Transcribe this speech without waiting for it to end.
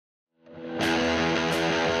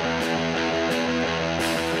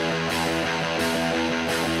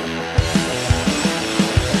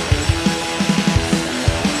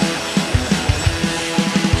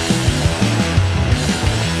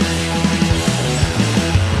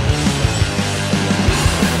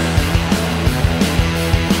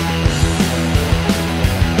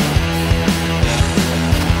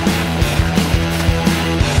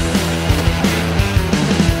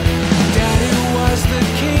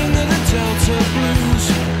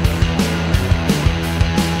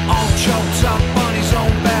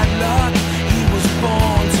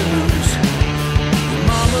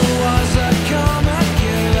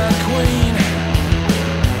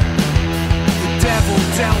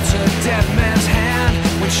dealt a dead man's hand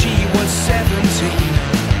when she was 17.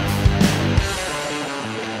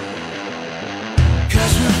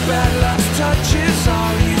 Cause with bad luck's touch is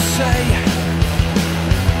all you say,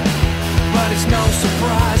 but it's no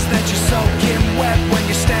surprise that you're soaking wet when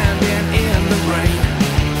you're standing in the rain.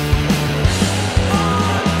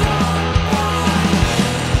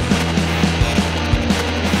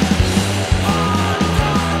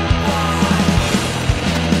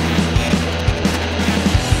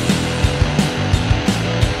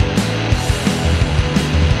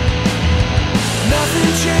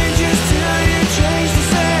 Nothing changes till you change the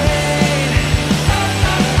same.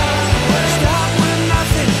 Start with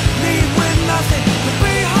nothing, lead with nothing, but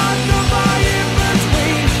be hard to buy in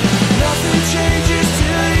between. Nothing changes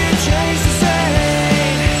till you change the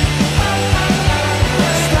same.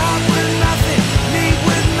 Start with nothing, lead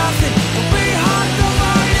with nothing, but be hard to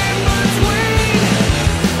buy in between.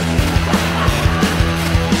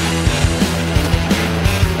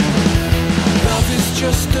 Love is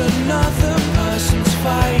just another person's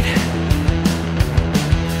fight,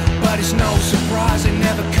 but it's no surprise it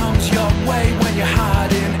never comes your way when you're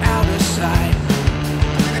hiding out of sight.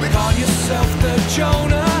 Call yourself the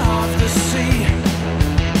Jonah of the sea,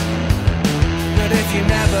 but if you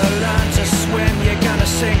never learn to swim, you're gonna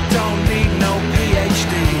sink